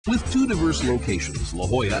With two diverse locations, La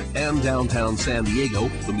Jolla and downtown San Diego,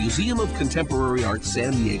 the Museum of Contemporary Art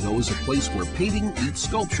San Diego is a place where painting meets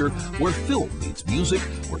sculpture, where film meets music,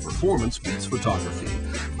 where performance meets photography.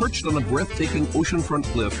 Perched on a breathtaking oceanfront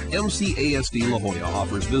cliff, MCASD La Jolla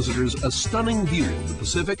offers visitors a stunning view of the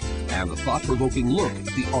Pacific and a thought-provoking look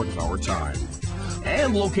at the art of our time.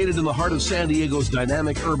 And located in the heart of San Diego's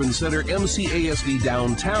dynamic urban center, MCASD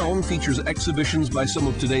Downtown features exhibitions by some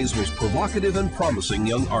of today's most provocative and promising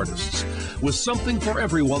young artists. With something for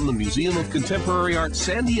everyone, the Museum of Contemporary Art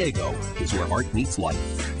San Diego is where art meets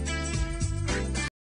life.